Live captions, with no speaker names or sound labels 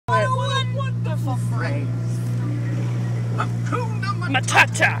wonderful phrase. Hakuna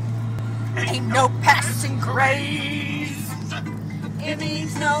Matata. Ain't no passing craze. It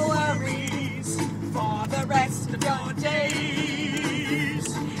means no worries for the rest of your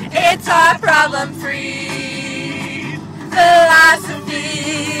days. It's our problem-free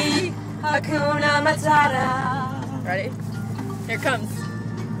philosophy. Hakuna Matata. Ready? Here it comes.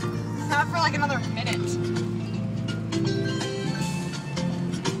 Not for like another minute.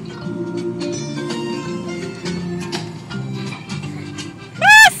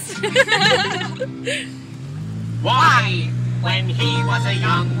 Why, when he was a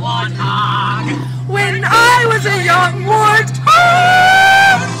young warthog? When I was a young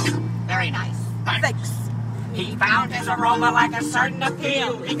warthog! Very nice. Thanks. He found his aroma like a certain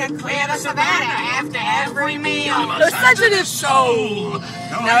appeal. He could clear the savannah after every meal. The sensitive soul!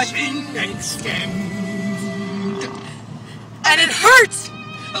 Now it's been extended. And it hurts!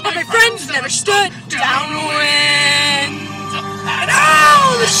 But my friends never stood downwind! And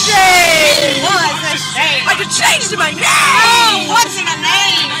oh, the shame! Was a shame. I could change to my name! Oh, what's in a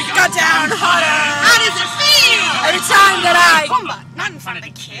name? Got down hotter! How does it feel? Every time that I... Pumbaa, not in front of the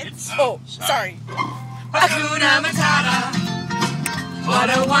kids. Oh, sorry. Hakuna Matata.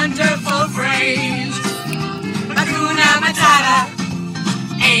 What a wonderful phrase. Hakuna Matata.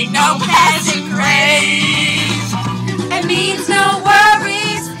 Ain't no passing craze. It means no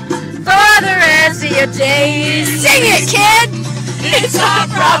worries for the rest of your days. Sing it, kid! It's our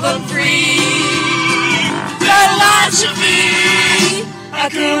problem-free philosophy.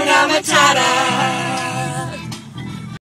 Hakuna Matata.